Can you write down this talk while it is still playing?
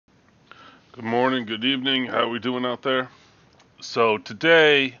Good morning, good evening. How are we doing out there? So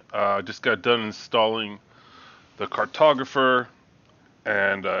today, I just got done installing the cartographer,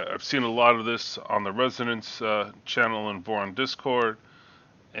 and I've seen a lot of this on the Resonance channel and Voron Discord,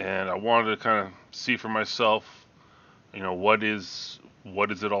 and I wanted to kind of see for myself, what is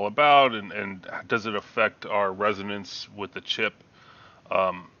it all about, and does it affect our resonance with the chip?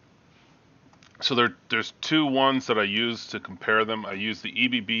 Um, so there's two ones that I use to compare them. I use the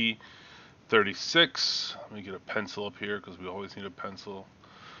EBB36. Let me get a pencil up here because we always need a pencil.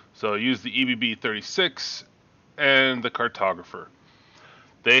 So I use the EBB36 and the cartographer.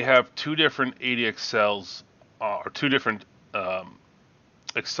 They have two different ADXLs or two different um,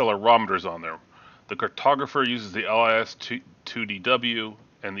 accelerometers on there. The cartographer uses the lis2dw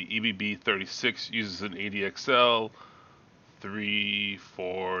and the EBB36 uses an ADXL345.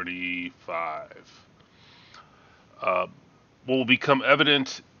 Uh, what will become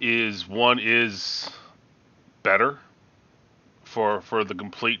evident is one is better for the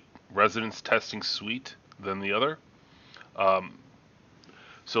complete resonance testing suite than the other. Um,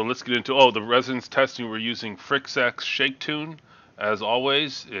 so let's get into the resonance testing. We're using FrixX ShakeTune as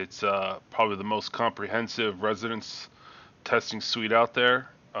always. It's probably the most comprehensive resonance testing suite out there.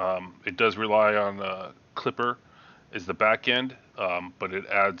 It does rely on Klipper as the back end, but it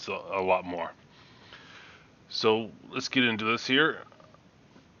adds a lot more. So let's get into this here.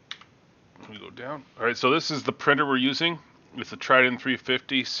 Let me go down. All right, so this is the printer we're using. It's a Trident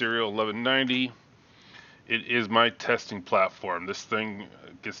 350 serial 1190. It is my testing platform. This thing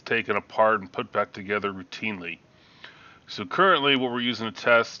gets taken apart and put back together routinely. So currently what we're using to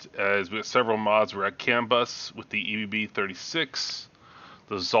test is we have several mods. We're at CAN bus with the EBB36.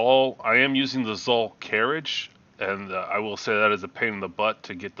 The Zoll, I am using the Zoll carriage, and I will say that is a pain in the butt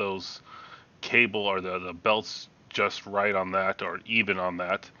to get those cable or the belts just right on that or even on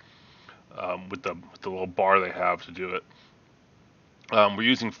that with the little bar they have to do it. We're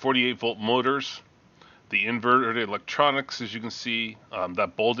using 48 volt motors. The inverted electronics, as you can see,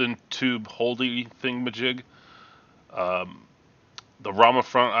 that Bolden tube holdy thingamajig, um, the Rama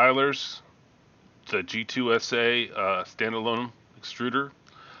front eilers, the G2SA standalone extruder.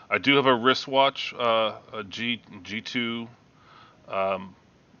 I do have a wristwatch, a G2,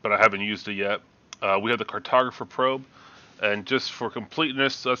 but I haven't used it yet. We have the cartographer probe, and just for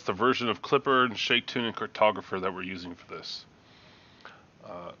completeness, that's the version of Klipper and ShakeTune and cartographer that we're using for this.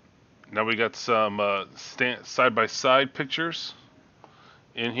 Uh, Now we got some side-by-side pictures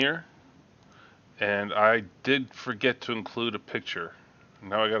in here, and I did forget to include a picture.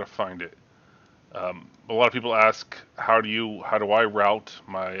 Now I gotta find it. A lot of people ask how do I route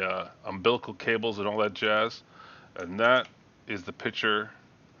my umbilical cables and all that jazz, and that is the picture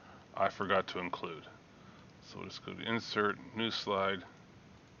I forgot to include. So we'll just go to Insert, New Slide,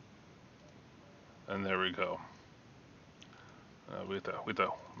 and there we go. We have to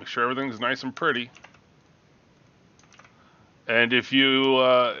make sure everything's nice and pretty. And if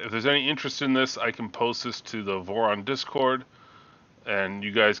there's any interest in this, I can post this to the Voron Discord, and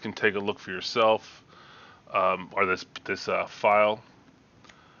you guys can take a look for yourself, or this file.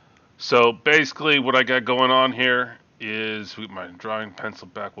 So basically, what I got going on here is with my drawing pencil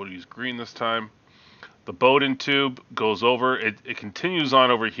back. We'll use green this time. The Bowden tube goes over. It continues on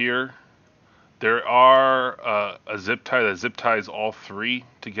over here. There are a zip tie that zip ties all three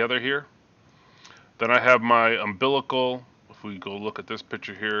together here. Then I have my umbilical. If we go look at this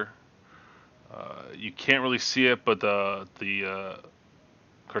picture here, you can't really see it, but the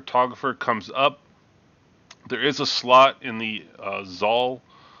cartographer comes up. There is a slot in the Zoll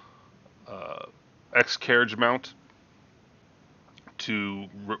X carriage mount to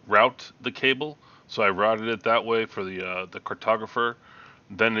route the cable, so I routed it that way for the cartographer.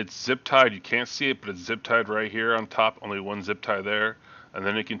 Then it's zip tied. You can't see it, but it's zip tied right here on top. Only one zip tie there, and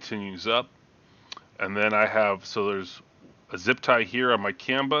then it continues up. And then I have there's a zip tie here on my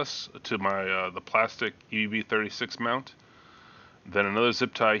CAN bus to my the plastic EBB36 mount. Then another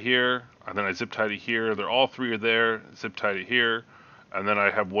zip tie here, and then I zip tie to here. They're all three are there. Zip tie to here, and then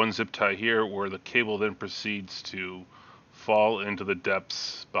I have one zip tie here where the cable then proceeds to fall into the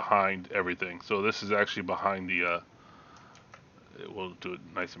depths behind everything. So this is actually behind the. We'll do it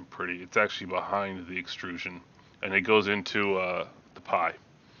nice and pretty. It's actually behind the extrusion, and it goes into the pie.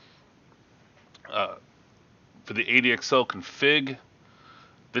 For the ADXL config,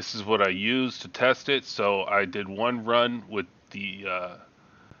 this is what I used to test it. So I did one run with the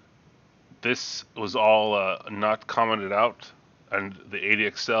this was all not commented out, and the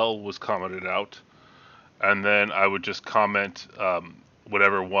ADXL was commented out, and then I would just comment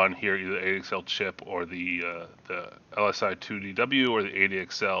whatever one here, either ADXL chip or the LSI2DW or the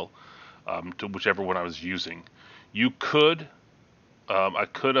ADXL to whichever one I was using. You could, I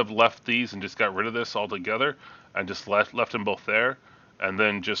could have left these and just got rid of this altogether and just left them both there, and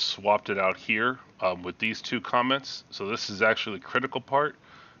then just swapped it out here with these two comments. So this is actually the critical part,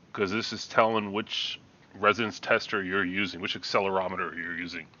 because this is telling which resonance tester you're using, which accelerometer you're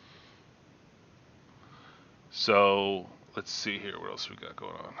using. So let's see here, what else we got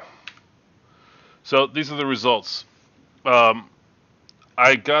going on. So these are the results.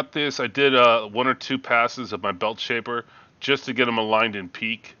 I got this, I did 1 or 2 passes of my belt shaper just to get them aligned in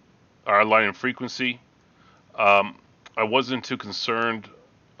peak, or aligned in frequency. I wasn't too concerned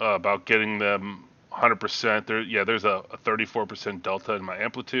about getting them 100%. There's a 34% delta in my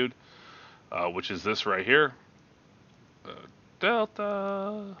amplitude, which is this right here.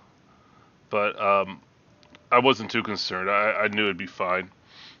 Delta. But I wasn't too concerned. I knew it'd be fine.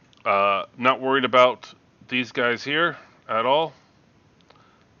 Not worried about these guys here at all.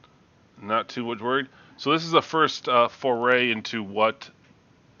 Not too much worried. So this is the first foray into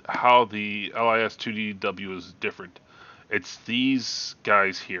how the lis2dw is different. It's these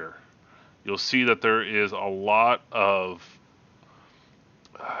guys here. You'll see that there is a lot of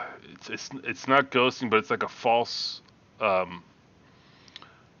it's not ghosting, but it's like a false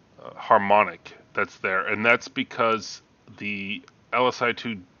harmonic that's there, and that's because the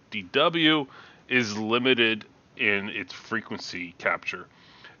lis2dw is limited in its frequency capture,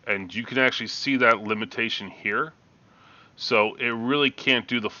 and you can actually see that limitation here. So it really can't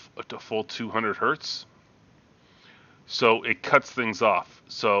do the full 200 hertz. So it cuts things off.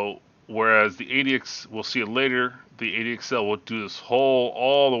 So whereas the ADX, we'll see it later, the ADXL will do this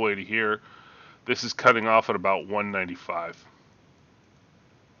all the way to here. This is cutting off at about 195.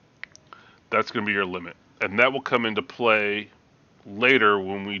 That's going to be your limit. And that will come into play later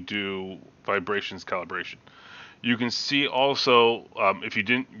when we do vibrations calibration. You can see also, if you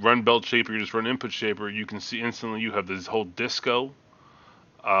didn't run belt shaper, you just run input shaper, you can see instantly you have this whole disco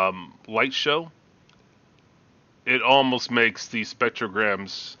light show. It almost makes these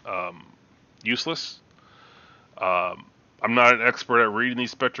spectrograms useless. I'm not an expert at reading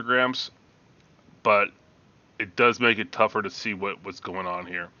these spectrograms, but it does make it tougher to see what's going on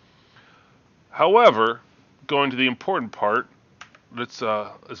here. However, going to the important part, let's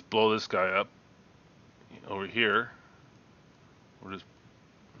blow this guy up over here. Let's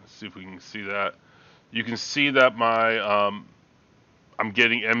see if we can see that. You can see that my I'm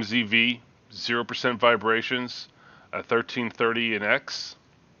getting MZV 0% vibrations at 1330 in X.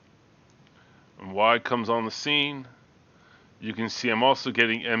 And Y comes on the scene. You can see I'm also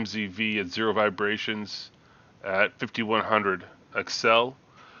getting MZV at 0 vibrations at 5100 XL.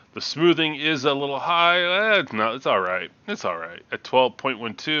 The smoothing is a little high. It's all right. It's all right. At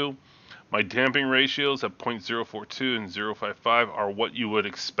 12.12, my damping ratios at 0.042 and 0.55 are what you would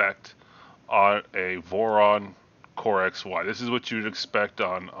expect on a Voron Core XY. This is what you would expect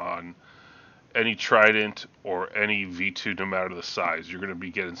on any Trident or any V2, no matter the size. You're going to be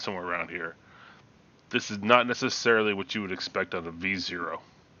getting somewhere around here. This is not necessarily what you would expect on a V0.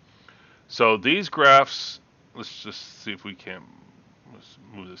 So these graphs, let's just see if we can. Let's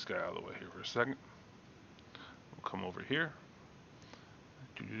move this guy out of the way here for a second. We'll come over here.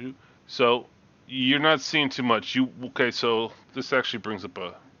 So you're not seeing too much. Okay? So this actually brings up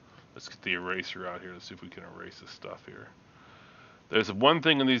let's get the eraser out here. Let's see if we can erase this stuff here. There's one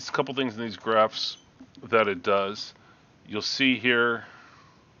thing in these, couple things in these graphs that it does. You'll see here,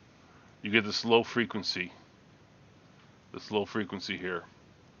 you get this low frequency. This low frequency here.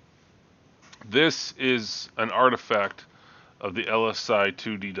 This is an artifact of the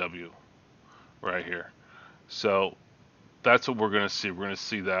lis2dw right here. So that's what we're going to see. We're going to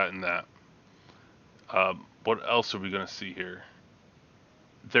see that and that. What else are we going to see here?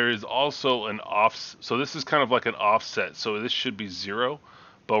 There is also an so this is kind of like an offset. So this should be 0,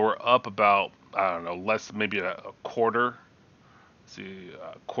 but we're up about, I don't know, maybe a quarter. Let's see,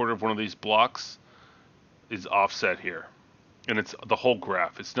 a quarter of one of these blocks is offset here. And it's the whole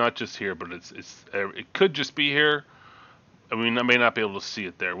graph. It's not just here, but it could just be here. I mean, I may not be able to see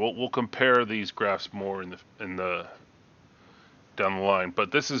it there. We'll compare these graphs more in the down the line.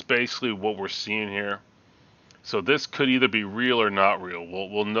 But this is basically what we're seeing here. So this could either be real or not real.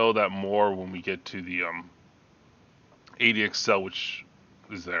 We'll know that more when we get to the ADXL, which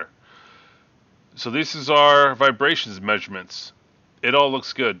is there. So this is our vibrations measurements. It all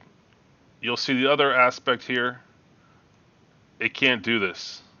looks good. You'll see the other aspect here. It can't do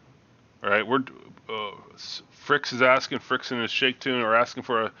this. All right, Fricks is asking, Fricks in his shake tune are asking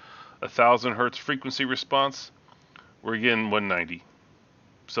for a 1000 hertz frequency response. We're getting 190.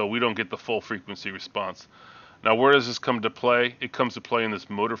 So we don't get the full frequency response. Now, where does this come to play? It comes to play in this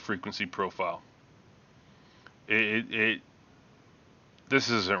motor frequency profile. This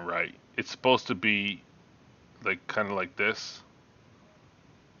isn't right. It's supposed to be like kind of like this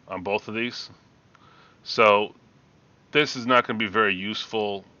on both of these. So this is not going to be very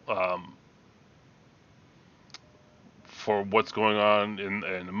useful for what's going on in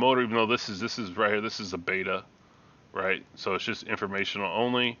the motor. Even though this is right here, this is a beta, right? So it's just informational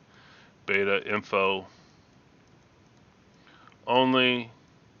only, beta info only.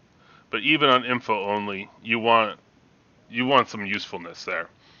 But even on info only, you want some usefulness there.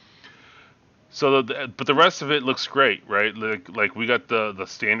 So, but the rest of it looks great, right? Like we got the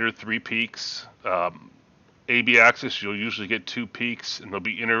standard 3 peaks. AB axis, you'll usually get 2 peaks, and they'll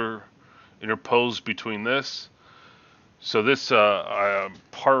be interposed between this. So this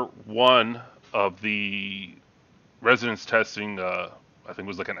part 1 of the resonance testing, I think it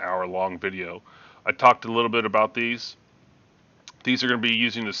was like an hour-long video. I talked a little bit about these. These are going to be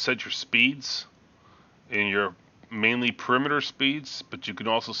using to set your speeds in your mainly perimeter speeds, but you can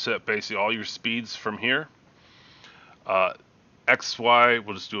also set basically all your speeds from here. XY,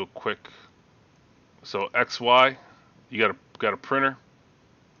 we'll just do a quick. So XY, you got a printer,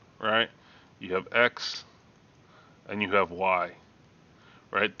 right? You have X, and you have Y,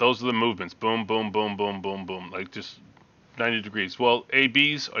 right? Those are the movements. Boom, boom, boom, boom, boom, boom, like just 90 degrees. Well,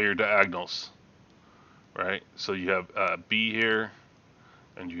 ABs are your diagonals, right? So you have B here,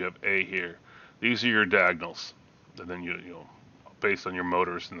 and you have A here. These are your diagonals, and then you know based on your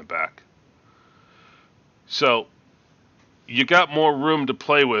motors in the back. So you got more room to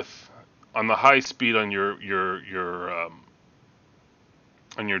play with on the high speed on your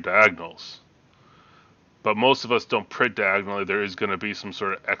diagonals. But most of us don't print diagonally. There is going to be some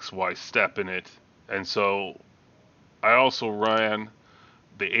sort of XY step in it, and so I also ran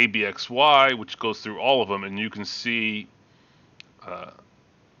the ABXY, which goes through all of them, and you can see.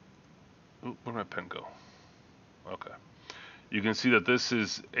 Where'd my pen go? Okay. You can see that this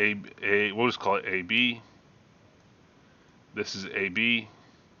is we'll just call it AB. This is AB.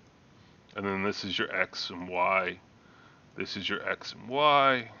 And then this is your X and Y. This is your X and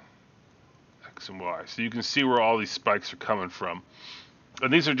Y. X and Y. So you can see where all these spikes are coming from.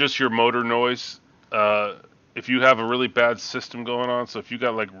 And these are just your motor noise. If you have a really bad system going on, so if you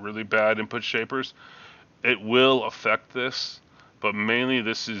got like really bad input shapers, it will affect this. But mainly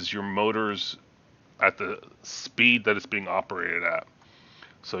this is your motors at the speed that it's being operated at.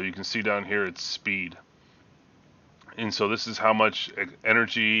 So you can see down here it's speed. And so this is how much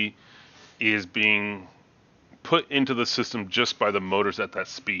energy is being put into the system just by the motors at that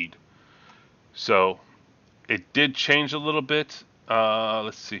speed. So it did change a little bit.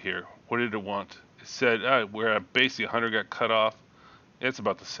 Let's see here. What did it want? It said where basically 100 got cut off. It's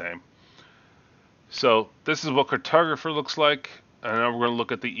about the same. So this is what cartographer looks like. And now we're going to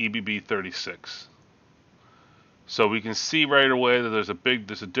look at the ebb36. So we can see right away that there's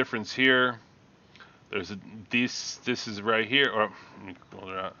a difference here. This is right here, or let me pull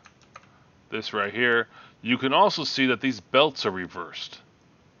it out. This right here. You can also see that these belts are reversed,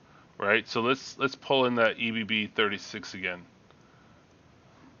 right? So let's pull in that ebb36 again.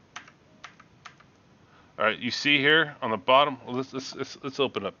 All right, you see here on the bottom. Well, let's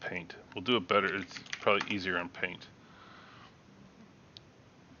open up Paint. We'll do it better. It's probably easier on Paint.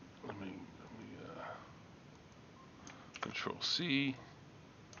 Let me Control C,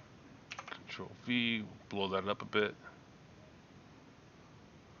 Control V, blow that up a bit,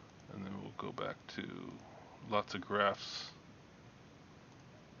 and then we'll go back to lots of graphs.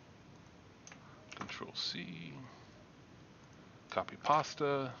 Control C, copy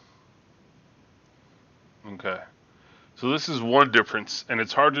pasta. Okay, so this is one difference, and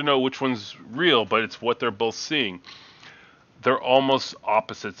it's hard to know which one's real, but it's what they're both seeing. They're almost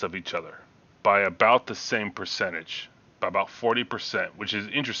opposites of each other by about the same percentage. By about 40%, which is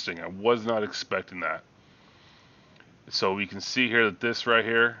interesting. I was not expecting that. So we can see here that this right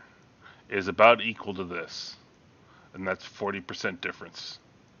here is about equal to this, and that's 40% difference,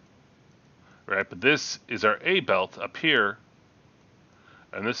 right? But this is our A belt up here,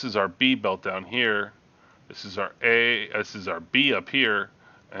 and this is our B belt down here. This is our B up here,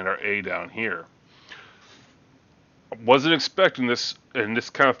 and our A down here. Wasn't expecting this, and this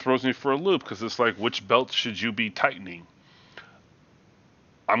kind of throws me for a loop because it's like, which belt should you be tightening?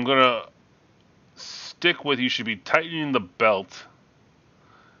 I'm gonna stick with you should be tightening the belt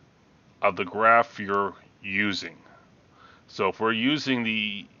of the graph you're using. So if we're using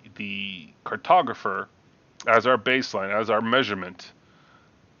the cartographer as our baseline, as our measurement,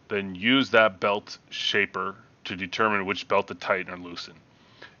 then use that belt shaper to determine which belt to tighten or loosen.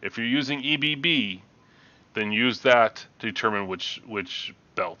 If you're using EBB, then use that to determine which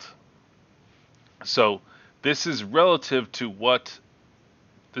belt. So this is relative to what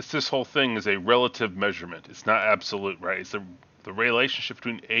this whole thing is a relative measurement. It's not absolute, right? It's the relationship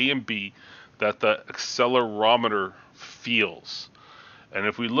between A and B that the accelerometer feels. And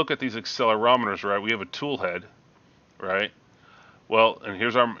if we look at these accelerometers, right, we have a tool head, right? Well, and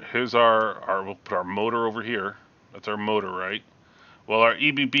here's our we'll put our motor over here. That's our motor, right? Well, our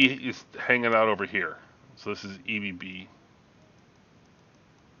EBB is hanging out over here. So this is EBB,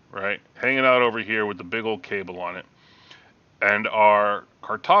 right? Hanging out over here with the big old cable on it. And our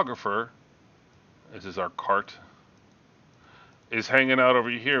cartographer, this is our cart, is hanging out over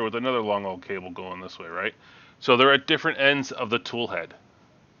here with another long old cable going this way, right? So they're at different ends of the tool head.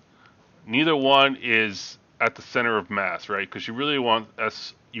 Neither one is at the center of mass, right? Because you really want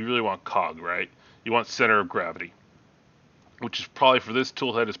cog, right? You want center of gravity, which is probably for this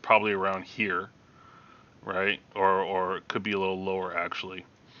tool head is probably around here, right? Or it could be a little lower actually.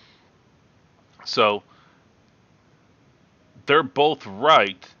 So they're both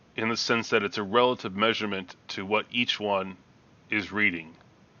right in the sense that it's a relative measurement to what each one is reading.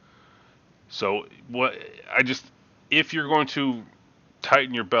 So if you're going to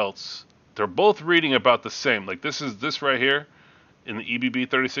tighten your belts, they're both reading about the same. Like this right here in the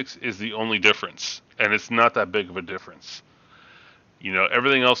EBB36 is the only difference, and it's not that big of a difference. You know,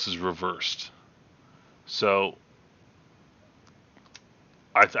 everything else is reversed. So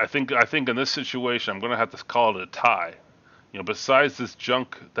I think in this situation, I'm going to have to call it a tie. You know, besides this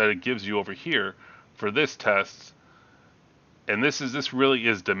junk that it gives you over here for this test, and this really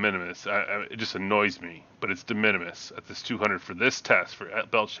is de minimis. It just annoys me, but it's de minimis at this 200 for this test for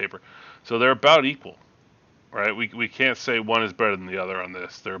belt shaper. So they're about equal, right? We can't say one is better than the other on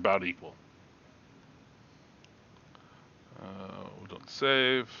this. They're about equal. We don't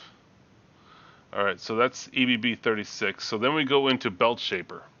save. All right, so that's EBB36. So then we go into belt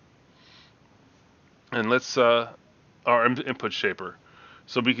shaper, and let's our input shaper.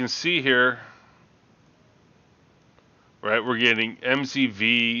 So we can see here, right? We're getting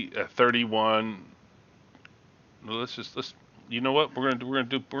MZV at 31. Let's you know what? We're gonna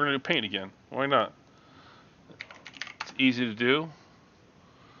do paint again. Why not? It's easy to do.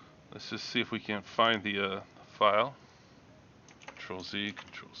 Let's just see if we can find the file. Control Z,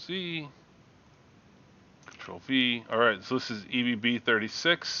 Control C, Control V. All right, so this is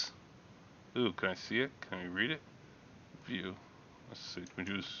EBB36. Ooh, can I see it? Can we read it? View. Let's see. Can we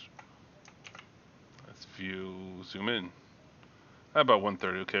do this? Let's view. Zoom in. How about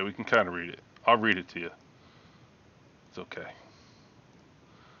 130? Okay, we can kind of read it. I'll read it to you. It's okay.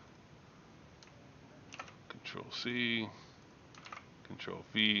 Control C, Control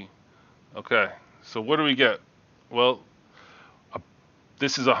V. Okay, so what do we get? Well,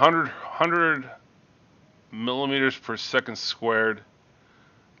 this is 100 millimeters per second squared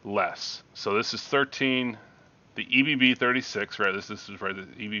less. So this is 13. The EBB 36, right? This is right. The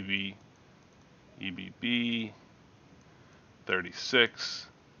EBB 36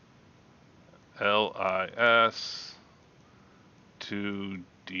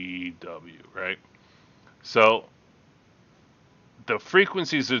 lis2dw, right? So the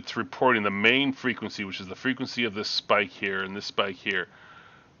frequencies it's reporting, the main frequency, which is the frequency of this spike here and this spike here,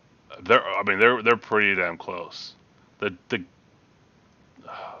 they're pretty damn close. The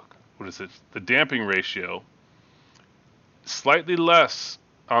what is it? The damping ratio, slightly less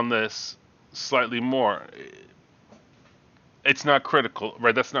on this, slightly more. It's not critical,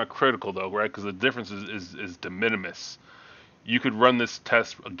 right? That's not critical though, right? Because the difference is de minimis. You could run this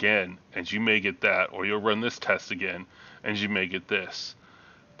test again and you may get that, or you'll run this test again and you may get this.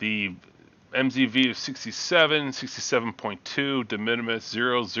 The MZV of 67, 67.2, de minimis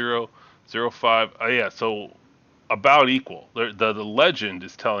 0.005. Yeah, so about equal. The legend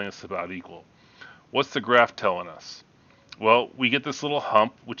is telling us about equal. What's the graph telling us? Well, we get this little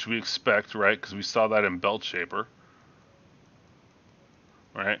hump, which we expect, right? Because we saw that in belt shaper,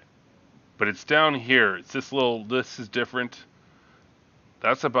 right? But it's down here. It's this is different.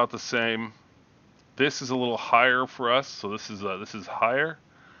 That's about the same. This is a little higher for us, so this is higher,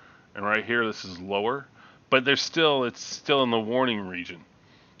 and right here this is lower. But it's still in the warning region.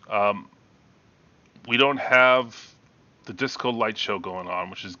 We don't have the disco light show going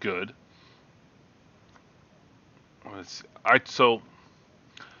on, which is good. So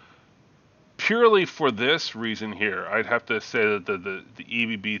purely for this reason here, I'd have to say that the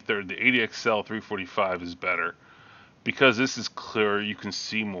EBB the ADXL345 is better. Because this is clearer, you can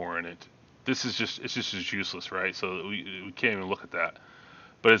see more in it. It's just as useless, right? So we can't even look at that.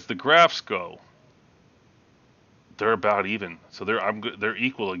 But as the graphs go, they're about even. So they're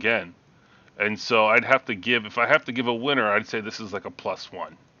equal again. And so I'd have to give, if I have to give a winner, I'd say this is like a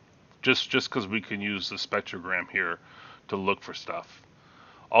 +1. Just because we can use the spectrogram here to look for stuff.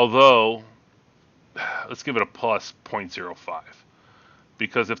 Although, let's give it a plus +0.05.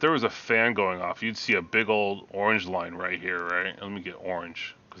 Because if there was a fan going off, you'd see a big old orange line right here, right? Let me get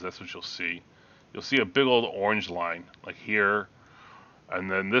orange, because that's what you'll see. You'll see a big old orange line, like here. And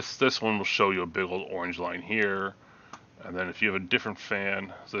then this one will show you a big old orange line here. And then if you have a different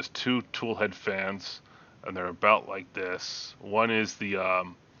fan, so there's two tool head fans, and they're about like this. One is the,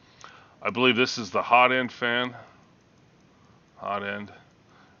 I believe this is the hot end fan, hot end,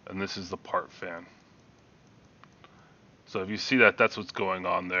 and this is the part fan. So if you see that, that's what's going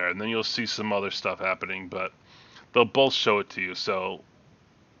on there. And then you'll see some other stuff happening, but they'll both show it to you. So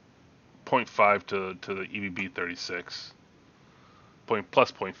 0.5 to the ebb36,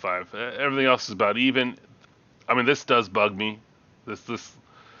 plus 0.5. Everything else is about even. I mean, this does bug me. This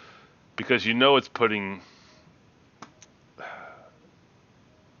because you know it's putting,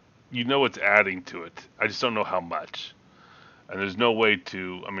 you know it's adding to it. I just don't know how much. And there's no way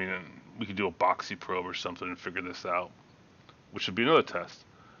to, I mean, we could do a boxy probe or something and figure this out, which would be another test.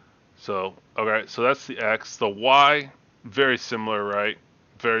 So, okay, so that's the X. The Y, very similar, right?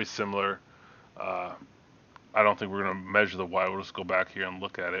 Very similar. I don't think we're going to measure the Y. We'll just go back here and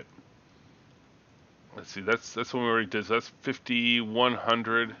look at it. Let's see, that's when we already did. So that's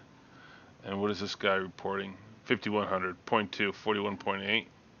 5100. And what is this guy reporting? 5100, 0.2, 41.8.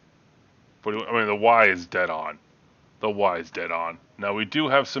 41, I mean, the Y is dead on. The Y is dead on. Now, we do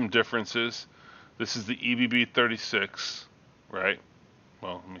have some differences. This is the ebb36, right?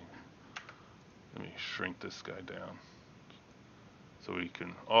 Well, let me shrink this guy down so we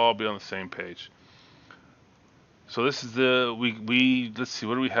can all be on the same page. So this is the, let's see,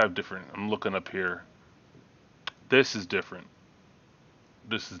 what do we have different? I'm looking up here. This is different.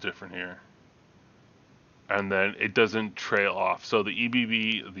 This is different here. And then it doesn't trail off. So the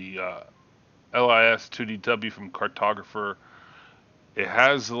EBB, the lis2dw from cartographer, it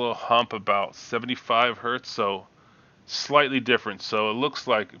has a little hump about 75 hertz, so slightly different. So it looks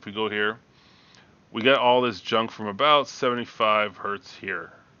like if we go here, we get all this junk from about 75 hertz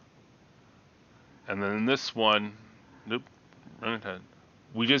here. And then this one, nope, run ahead.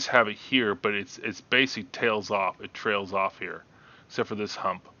 We just have it here, but it's basically tails off. It trails off here, except for this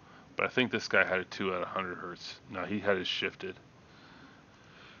hump. But I think this guy had it too at 100 hertz. No, he had it shifted.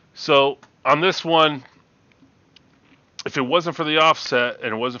 So on this one, if it wasn't for the offset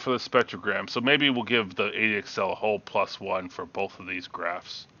and it wasn't for the spectrogram, so maybe we'll give the ADXL a whole +1 for both of these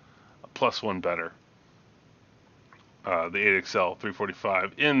graphs. A +1 better. The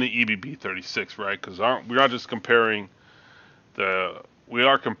ADXL345 in the ebb36, right? Because we're not just comparing we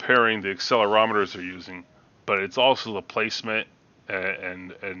are comparing the accelerometers they're using, but it's also the placement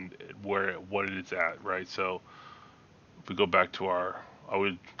and what it's at, right? So if we go back to our, I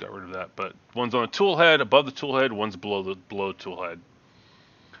would got rid of that, but one's on the tool head, above the tool head, one's below the tool head.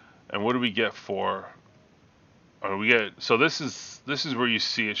 And what do we get for? We get, so this is where you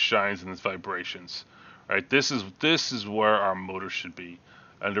see it shines in its vibrations, right? This is where our motor should be.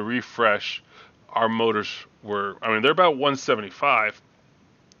 And to refresh, our motors were, I mean, they're about 175,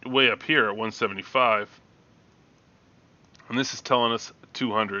 way up here at 175. And this is telling us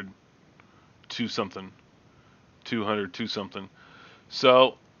 200, 2 something, 200, 2 something.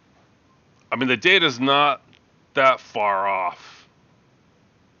 So, I mean, the data's not that far off.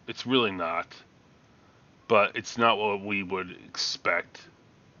 It's really not. But it's not what we would expect.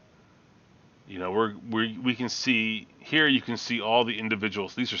 You know, we can see here. You can see all the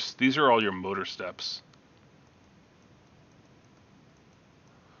individuals. These are all your motor steps.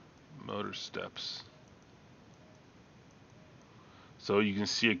 Motor steps. So you can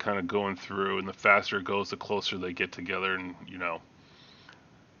see it kind of going through, and the faster it goes, the closer they get together. And you know,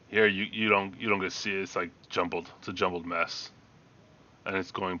 here you don't get to see it. It's like jumbled. It's a jumbled mess, and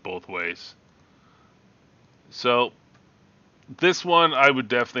it's going both ways. So this one, I would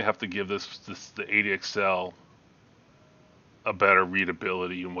definitely have to give the ADXL a better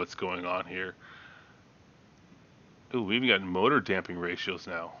readability in what's going on here. Ooh, we even got motor damping ratios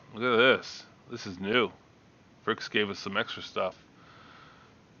now. Look at this. This is new. Fricks gave us some extra stuff.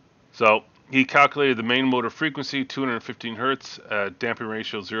 So he calculated the main motor frequency, 215 hertz, damping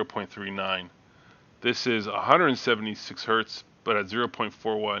ratio 0.39. This is 176 hertz, but at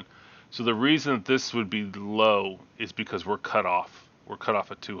 0.41. So the reason that this would be low is because we're cut off. We're cut off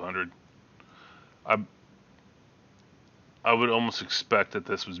at 200. I would almost expect that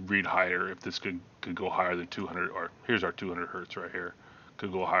this would read higher if this could go higher than 200. Or here's our 200 hertz right here.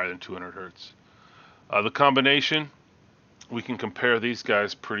 Could go higher than 200 hertz. The combination, we can compare these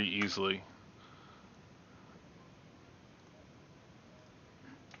guys pretty easily.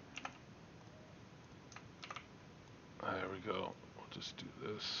 we go. We'll just do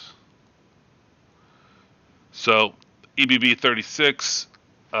this. So ebb36,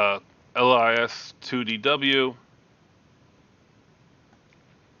 lis2dw.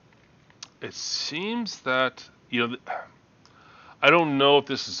 It seems that, I don't know if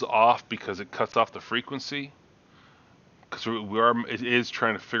this is off because it cuts off the frequency, because it is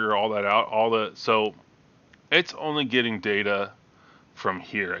trying to figure all that out. So it's only getting data from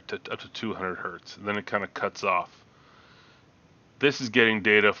here up to 200 hertz, and then it kind of cuts off. This is getting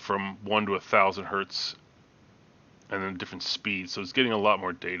data from 1 to 1,000 hertz, and then different speeds. So it's getting a lot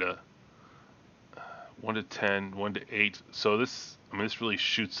more data. 1 to 10, 1 to 8. So this really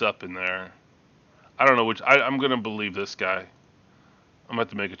shoots up in there. I don't know which. I'm gonna believe this guy. I'm gonna have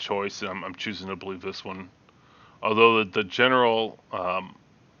to make a choice, and I'm choosing to believe this one. Although the general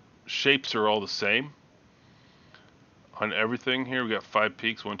shapes are all the same on everything here. We got 5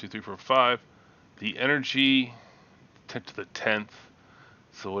 peaks, 1, 2, 3, 4, 5. The energy, 10 to the 10th.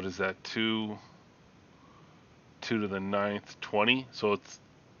 So what is that? 2 to the 9th, 20. So it's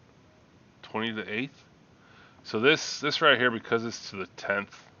 20 to the 8th. So this right here, because it's to the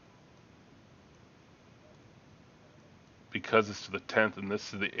 10th, and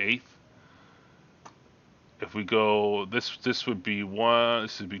this is the 8th. If we go, this would be 1.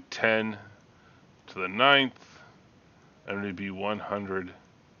 This would be 10 to the 9th, and it would be 100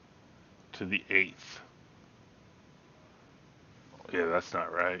 to the 8th. Yeah, that's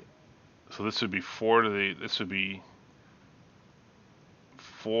not right. So this would be 4 to the. This would be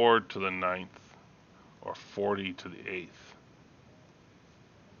 4 to the 9th, or 40 to the 8th.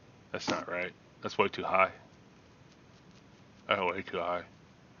 That's not right. That's way too high. Oh, way too high.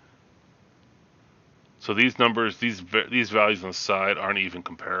 So these numbers, these values on the side aren't even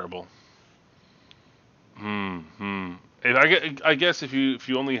comparable. And I guess if you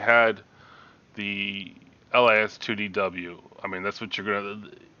only had the lis2dw, that's what you're gonna.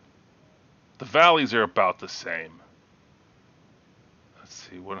 The values are about the same. Let's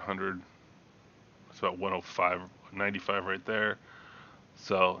see, 100. It's about 105, 95 right there.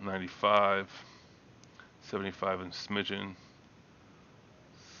 So 95, 75 and smidgen,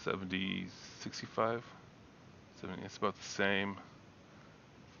 70, 65, 70. It's about the same.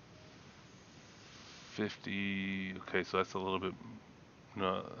 50. Okay, so that's a little bit.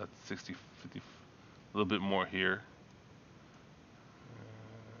 No, that's 60, 50. A little bit more here.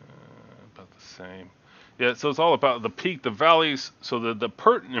 About the same. Yeah, so it's all about the peak, the valleys. So the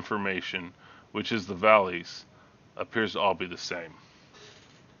pertinent information, which is the valleys, appears to all be the same.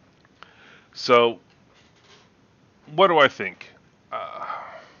 So, what do I think?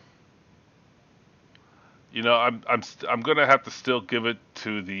 I'm gonna have to still give it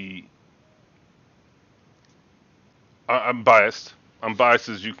to the. I'm biased. I'm biased,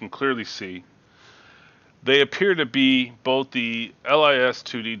 as you can clearly see. They appear to be both the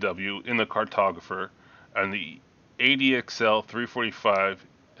lis2dw in the cartographer and the ADXL345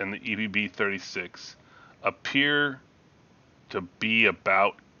 and the ebb36 appear to be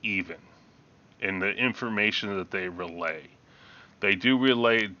about even in the information that they relay. They do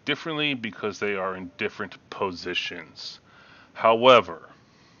relay differently because they are in different positions. However,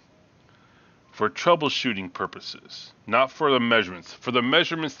 for troubleshooting purposes, not for the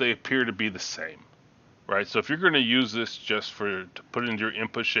measurements they appear to be the same. Right, so if you're going to use this just to put it into your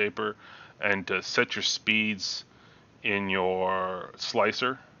input shaper and to set your speeds in your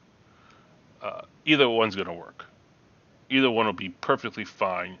slicer, either one's going to work. Either one will be perfectly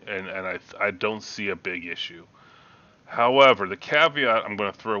fine, and I don't see a big issue. However, the caveat I'm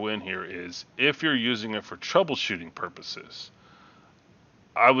going to throw in here is if you're using it for troubleshooting purposes,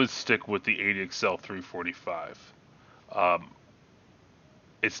 I would stick with the ADXL345.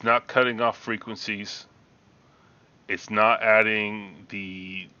 It's not cutting off frequencies. It's not adding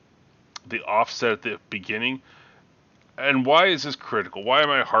the offset at the beginning. And why is this critical? Why am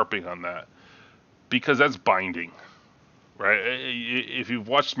I harping on that? Because that's binding, right? If you've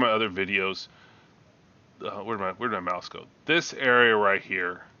watched my other videos, where did my mouse go? This area right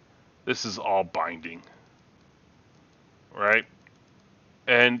here, this is all binding, right?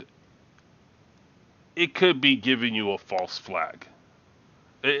 And it could be giving you a false flag.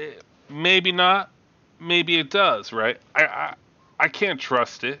 Maybe not. Maybe it does, right? I can't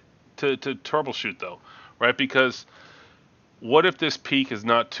trust it to troubleshoot though, right? Because what if this peak is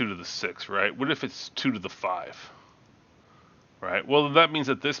not 2 to the 6, right? What if it's 2 to the 5, right? Well, that means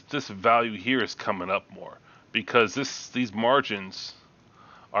that this value here is coming up more because these margins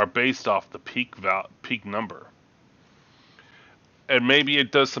are based off the peak number, and maybe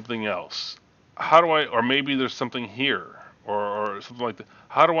it does something else. Or maybe there's something here, or something like that.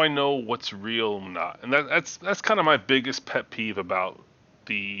 How do I know what's real and not? And that's kind of my biggest pet peeve about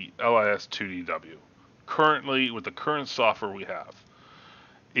the lis2dw. Currently, with the current software we have,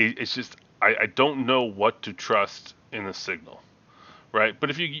 it's just I don't know what to trust in the signal, right?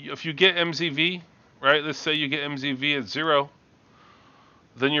 But if you get MZV, right? Let's say you get MZV at 0,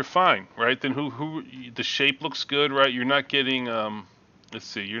 then you're fine, right? Then who the shape looks good, right? You're not getting let's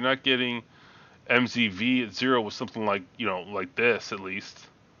see, you're not getting MZV at 0 with something like, like this at least.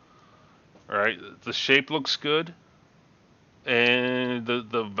 All right, the shape looks good, and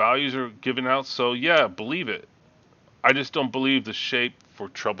the values are given out. So yeah, believe it. I just don't believe the shape for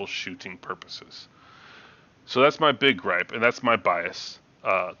troubleshooting purposes. So that's my big gripe, and that's my bias,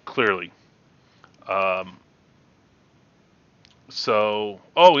 clearly. Um,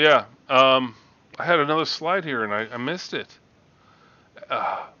 oh yeah, I had another slide here and I missed it.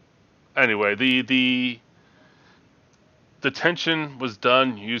 Uh, anyway, the tension was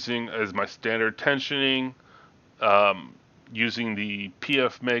done using as my standard tensioning, um, using the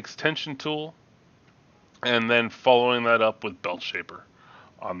PF makes tension tool, and then following that up with belt shaper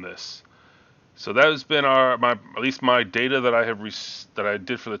on this. So that has been my at least my data that that I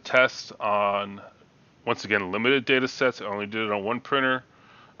did for the test on, once again, limited data sets. I only did it on one printer,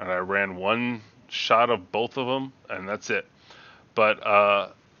 and I ran one shot of both of them, and that's it.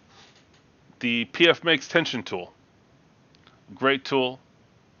 But the PF makes tension tool, great tool.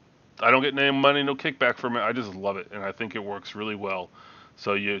 I don't get any money, no kickback from it. I just love it, and I think it works really well.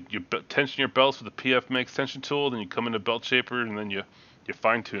 So you tension your belts with the PF makes tension tool, then you come into belt shaper, and then you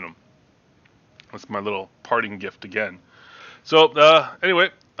fine tune them. That's my little parting gift again. So anyway,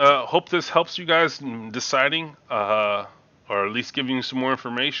 hope this helps you guys in deciding, or at least giving you some more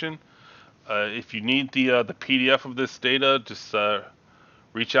information. If you need the PDF of this data, just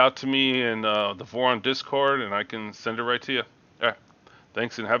reach out to me in the Voron Discord, and I can send it right to you. All right.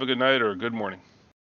 Thanks, and have a good night or a good morning.